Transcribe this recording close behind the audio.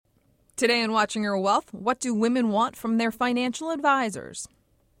Today in Watching Your Wealth, what do women want from their financial advisors?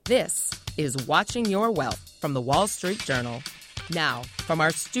 This is Watching Your Wealth from the Wall Street Journal. Now, from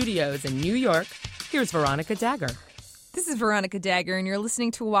our studios in New York, here's Veronica Dagher. This is Veronica Dagher, and you're listening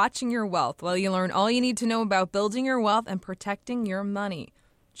to Watching Your Wealth, while you learn all you need to know about building your wealth and protecting your money.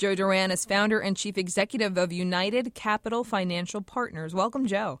 Joe Duran is founder and chief executive of United Capital Financial Partners. Welcome,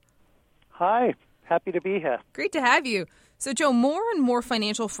 Joe. Hi. Happy to be here. Great to have you. So, Joe, more and more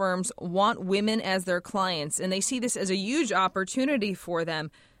financial firms want women as their clients, and they see this as a huge opportunity for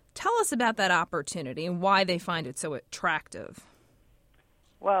them. Tell us about that opportunity and why they find it so attractive.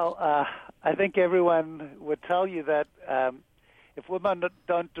 Well, I think everyone would tell you that if women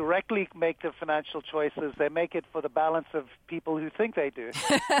don't directly make the financial choices, they make it for the balance of people who think they do.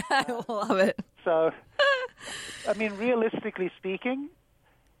 I love it. So, I mean, realistically speaking,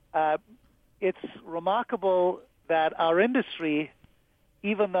 it's remarkable that our industry,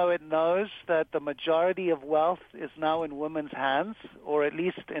 even though it knows that the majority of wealth is now in women's hands, or at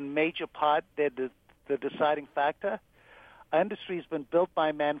least in major part they're the deciding factor, our industry has been built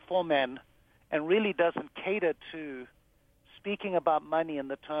by men for men and really doesn't cater to speaking about money in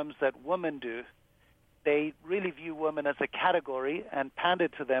the terms that women do. They really view women as a category and pander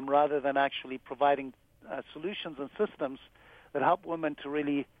to them rather than actually providing solutions and systems that help women to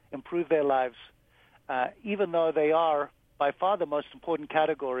really improve their lives, even though they are by far the most important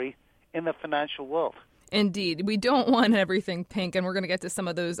category in the financial world. Indeed. We don't want everything pink, and we're going to get to some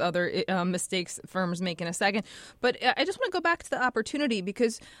of those other mistakes firms make in a second. But I just want to go back to the opportunity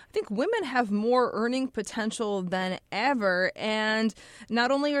because I think women have more earning potential than ever. And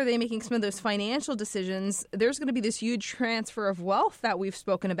not only are they making some of those financial decisions, there's going to be this huge transfer of wealth that we've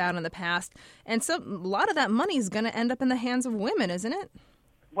spoken about in the past. And so a lot of that money is going to end up in the hands of women, isn't it?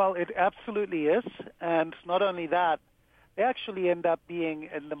 Well, it absolutely is. And not only that, they actually end up being,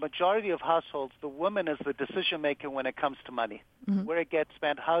 in the majority of households, the woman is the decision maker when it comes to money. Mm-hmm. Where it gets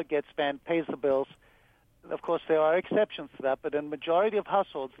spent, how it gets spent, pays the bills. Of course, there are exceptions to that, but in the majority of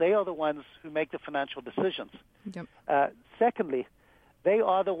households, they are the ones who make the financial decisions. Yep. Secondly, they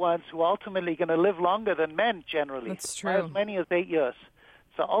are the ones who are ultimately going to live longer than men generally. That's true. By as many as 8 years.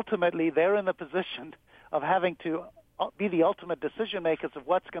 So ultimately, they're in the position of having to be the ultimate decision makers of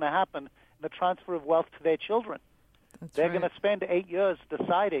what's going to happen in the transfer of wealth to their children. They're going to spend 8 years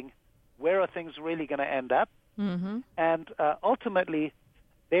deciding where are things really going to end up. Mm-hmm. And ultimately,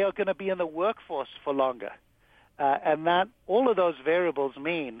 they are going to be in the workforce for longer. And that all of those variables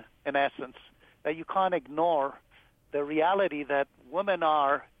mean, in essence, that you can't ignore the reality that women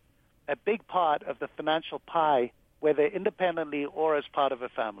are a big part of the financial pie, whether independently or as part of a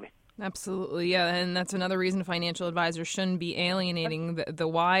family. Absolutely, yeah, and that's another reason financial advisors shouldn't be alienating the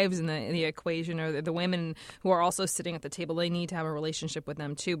wives in the equation, or the women who are also sitting at the table. They need to have a relationship with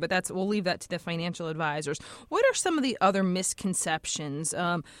them too. But we'll leave that to the financial advisors. What are some of the other misconceptions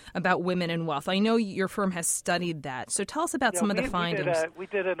about women and wealth? I know your firm has studied that, so tell us about some of the findings. We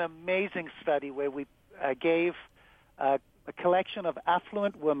did an amazing study where we gave a collection of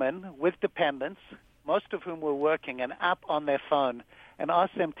affluent women with dependents, most of whom were working, an app on their phone, and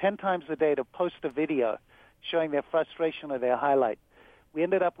asked them 10 times a day to post a video showing their frustration or their highlight. We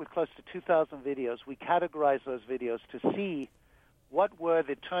ended up with close to 2,000 videos. We categorized those videos to see what were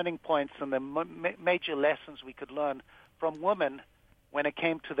the turning points and the major lessons we could learn from women when it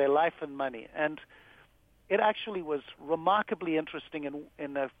came to their life and money. And it actually was remarkably interesting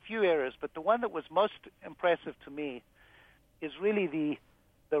in a few areas, but the one that was most impressive to me is really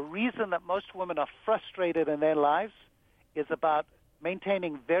the reason that most women are frustrated in their lives is about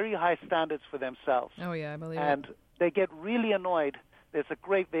maintaining very high standards for themselves. Oh, yeah, I believe it. And they get really annoyed. There's a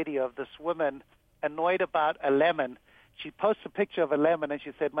great video of this woman annoyed about a lemon. She posts a picture of a lemon, and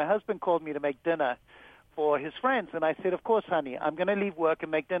she said, my husband called me to make dinner for his friends. And I said, of course, honey, I'm going to leave work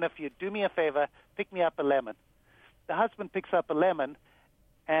and make dinner for you. Do me a favor, pick me up a lemon. The husband picks up a lemon,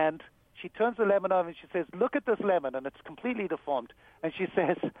 and she turns the lemon over and she says, look at this lemon, and it's completely deformed. And she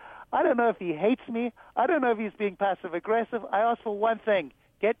says, I don't know if he hates me. I don't know if he's being passive-aggressive. I ask for one thing,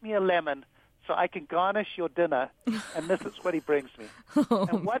 get me a lemon so I can garnish your dinner, and this is what he brings me.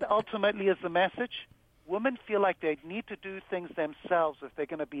 And what ultimately is the message? Women feel like they need to do things themselves if they're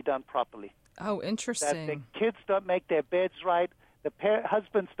going to be done properly. Oh, interesting. That the kids don't make their beds right, the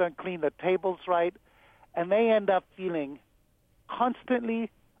husbands don't clean the tables right, and they end up feeling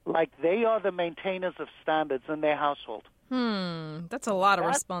constantly like they are the maintainers of standards in their household. That's a lot of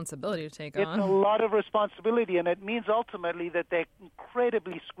responsibility to take on. It's a lot of responsibility, and it means ultimately that they're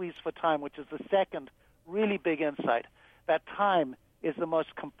incredibly squeezed for time, which is the second really big insight. That time is the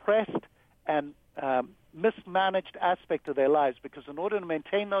most compressed and mismanaged aspect of their lives, because in order to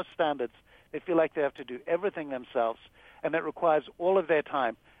maintain those standards, they feel like they have to do everything themselves, and it requires all of their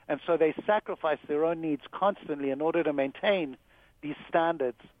time. And so they sacrifice their own needs constantly in order to maintain these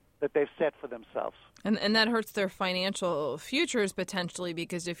standards that they've set for themselves. And that hurts their financial futures potentially,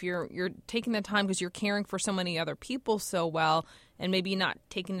 because if you're taking the time because you're caring for so many other people so well, and maybe not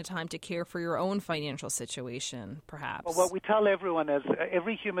taking the time to care for your own financial situation, perhaps. Well, what we tell everyone is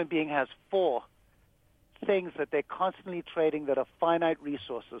every human being has 4 things that they're constantly trading that are finite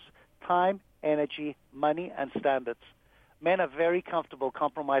resources: time, energy, money, and standards. Men are very comfortable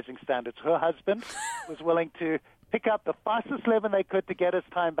compromising standards. Her husband was willing to pick up the fastest lemon they could to get his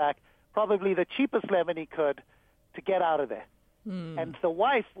time back, probably the cheapest lemon he could to get out of there. And the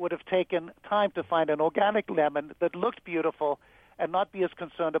wife would have taken time to find an organic lemon that looked beautiful and not be as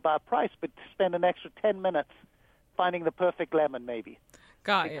concerned about price, but to spend an extra 10 minutes finding the perfect lemon maybe.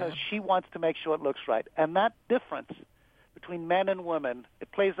 Because she wants to make sure it looks right. And that difference between men and women,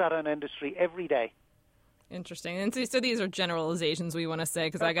 it plays out in industry every day. Interesting. And so these are generalizations we want to say,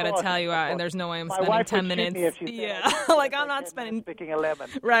 because I got to tell you, there's no way I'm My spending wife 10 would shoot minutes. me if she said Yeah, like I'm not spending. Picking a lemon.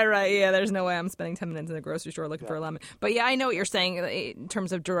 Right. Yeah, there's no way I'm spending 10 minutes in the grocery store looking for a lemon. But yeah, I know what you're saying in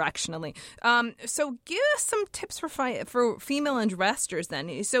terms of directionally. So give us some tips for female investors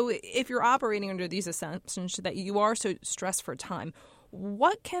then. So if you're operating under these assumptions that you are so stressed for time,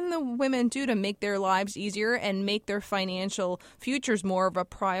 what can the women do to make their lives easier and make their financial futures more of a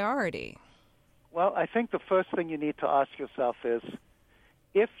priority? Well, I think the first thing you need to ask yourself is,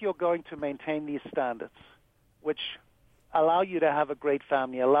 if you're going to maintain these standards, which allow you to have a great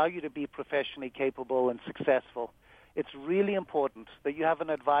family, allow you to be professionally capable and successful, it's really important that you have an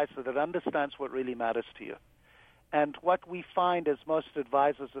advisor that understands what really matters to you. And what we find is most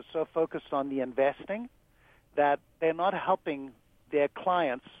advisors are so focused on the investing that they're not helping their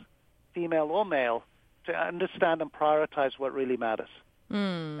clients, female or male, to understand and prioritize what really matters.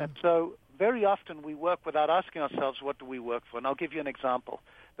 And so very often we work without asking ourselves, what do we work for? And I'll give you an example.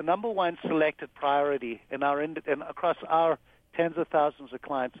 The number one selected priority in across our tens of thousands of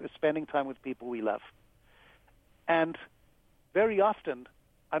clients is spending time with people we love. And very often,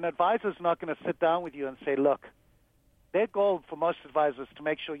 an advisor is not going to sit down with you and say, look, their goal for most advisors is to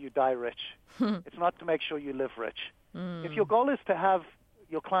make sure you die rich. It's not to make sure you live rich. If your goal is to have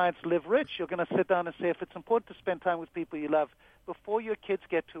your clients live rich, you're going to sit down and say, if it's important to spend time with people you love, before your kids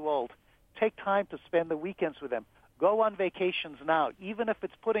get too old, take time to spend the weekends with them. Go on vacations now, even if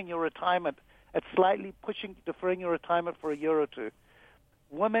it's putting your retirement at slightly deferring your retirement for a year or two.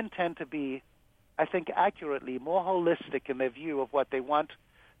 Women tend to be, I think accurately, more holistic in their view of what they want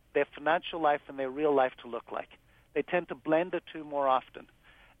their financial life and their real life to look like. They tend to blend the two more often.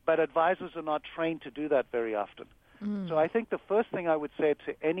 But advisors are not trained to do that very often. So I think the first thing I would say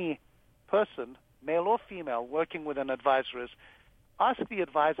to any person, male or female, working with an advisor is, ask the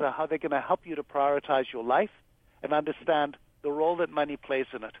advisor how they're going to help you to prioritize your life and understand the role that money plays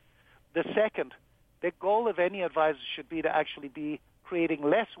in it. The second, the goal of any advisor should be to actually be creating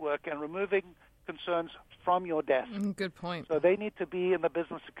less work and removing concerns from your desk. Good point. So they need to be in the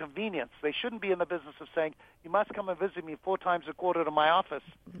business of convenience. They shouldn't be in the business of saying, you must come and visit me 4 times a quarter to my office.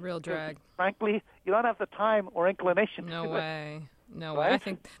 Real drag. Frankly, you don't have the time or inclination to No do it. way. No Right? way. I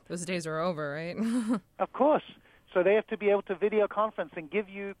think those days are over, right? Of course. So they have to be able to video conference and give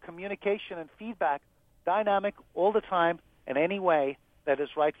you communication and feedback, dynamic, all the time, in any way that is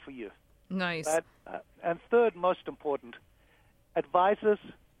right for you. Nice. And third, most important, advisors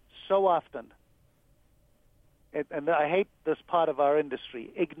so often, and I hate this part of our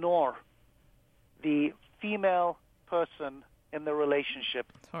industry, ignore the female person in the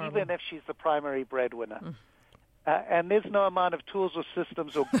relationship, even if she's the primary breadwinner. And there's no amount of tools or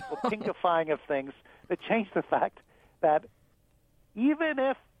systems or pinkifying of things that change the fact that even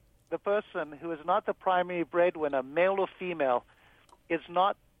if the person who is not the primary breadwinner, male or female, is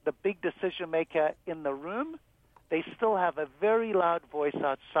not the big decision maker in the room, they still have a very loud voice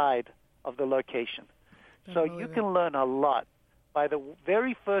outside of the location. So you can learn a lot by the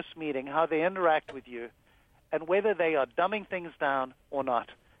very first meeting, how they interact with you, and whether they are dumbing things down or not.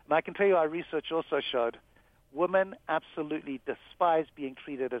 And I can tell you our research also showed women absolutely despise being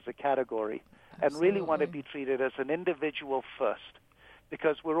treated as a category and really want to be treated as an individual first,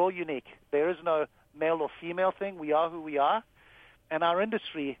 because we're all unique. There is no male or female thing. We are who we are. And our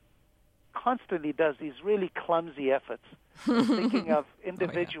industry constantly does these really clumsy efforts, thinking of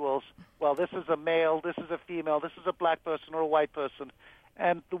individuals, well, this is a male, this is a female, this is a black person or a white person.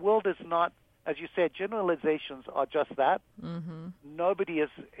 And the world is not, as you said, generalizations are just that. Nobody is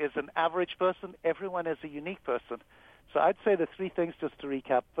an average person. Everyone is a unique person. So I'd say the 3 things, just to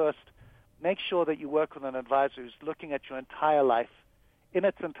recap. First, make sure that you work with an advisor who's looking at your entire life in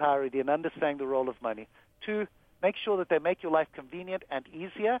its entirety and understanding the role of money. 2, make sure that they make your life convenient and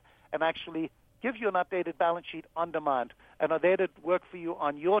easier and actually give you an updated balance sheet on demand and are there to work for you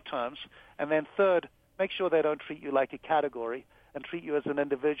on your terms. And then 3rd, make sure they don't treat you like a category and treat you as an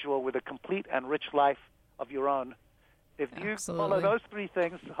individual with a complete and rich life of your own. If you follow those 3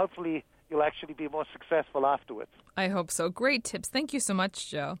 things, hopefully you'll actually be more successful afterwards. I hope so. Great tips. Thank you so much,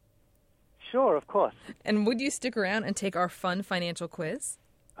 Joe. Sure, of course. And would you stick around and take our fun financial quiz?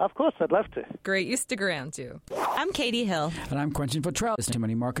 Of course, I'd love to. Great. You stick around, too. I'm Katie Hill. And I'm Quentin Futrell. Listen to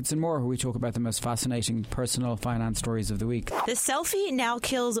Money Markets and More, where we talk about the most fascinating personal finance stories of the week. The selfie now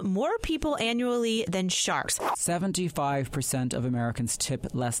kills more people annually than sharks. 75% of Americans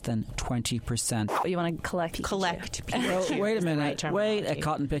tip less than 20%. You want to collect Pikachu. Well, wait a minute. Wait a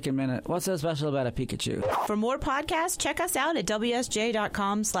cotton-picking minute. What's so special about a Pikachu? For more podcasts, check us out at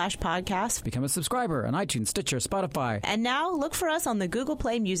wsj.com/podcast. Become a subscriber on iTunes, Stitcher, Spotify. And now look for us on the Google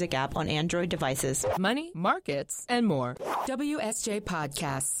Play Music app on Android devices. Money, markets, and more. WSJ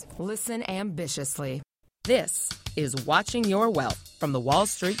Podcasts. Listen ambitiously. This is Watching Your Wealth from the Wall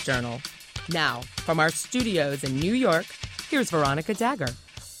Street Journal. Now, from our studios in New York, here's Veronica Dagher.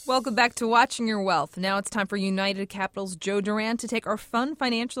 Welcome back to Watching Your Wealth. Now it's time for United Capital's Joe Duran to take our fun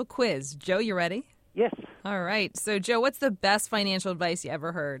financial quiz. Joe, you ready? Yes. All right. So, Joe, what's the best financial advice you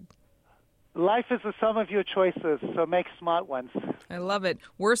ever heard? Life is the sum of your choices, so make smart ones. I love it.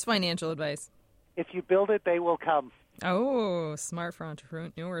 Worst financial advice? If you build it, they will come. Oh, smart for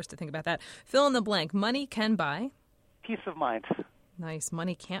entrepreneurs to think about that. Fill in the blank. Money can buy. Peace of mind. Nice.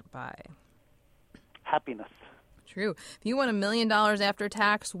 Money can't buy. Happiness. True. If you won $1 million after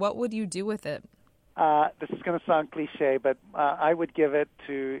tax, what would you do with it? This is going to sound cliche, but I would give it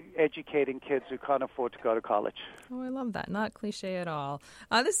to educating kids who can't afford to go to college. Oh, I love that. Not cliche at all.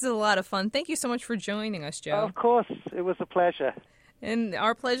 This is a lot of fun. Thank you so much for joining us, Joe. Of course. It was a pleasure. And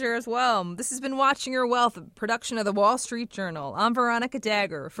our pleasure as well. This has been Watching Your Wealth, a production of the Wall Street Journal. I'm Veronica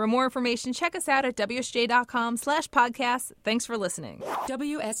Dagher. For more information, check us out at wsj.com/podcasts. Thanks for listening.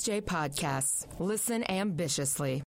 WSJ Podcasts. Listen ambitiously.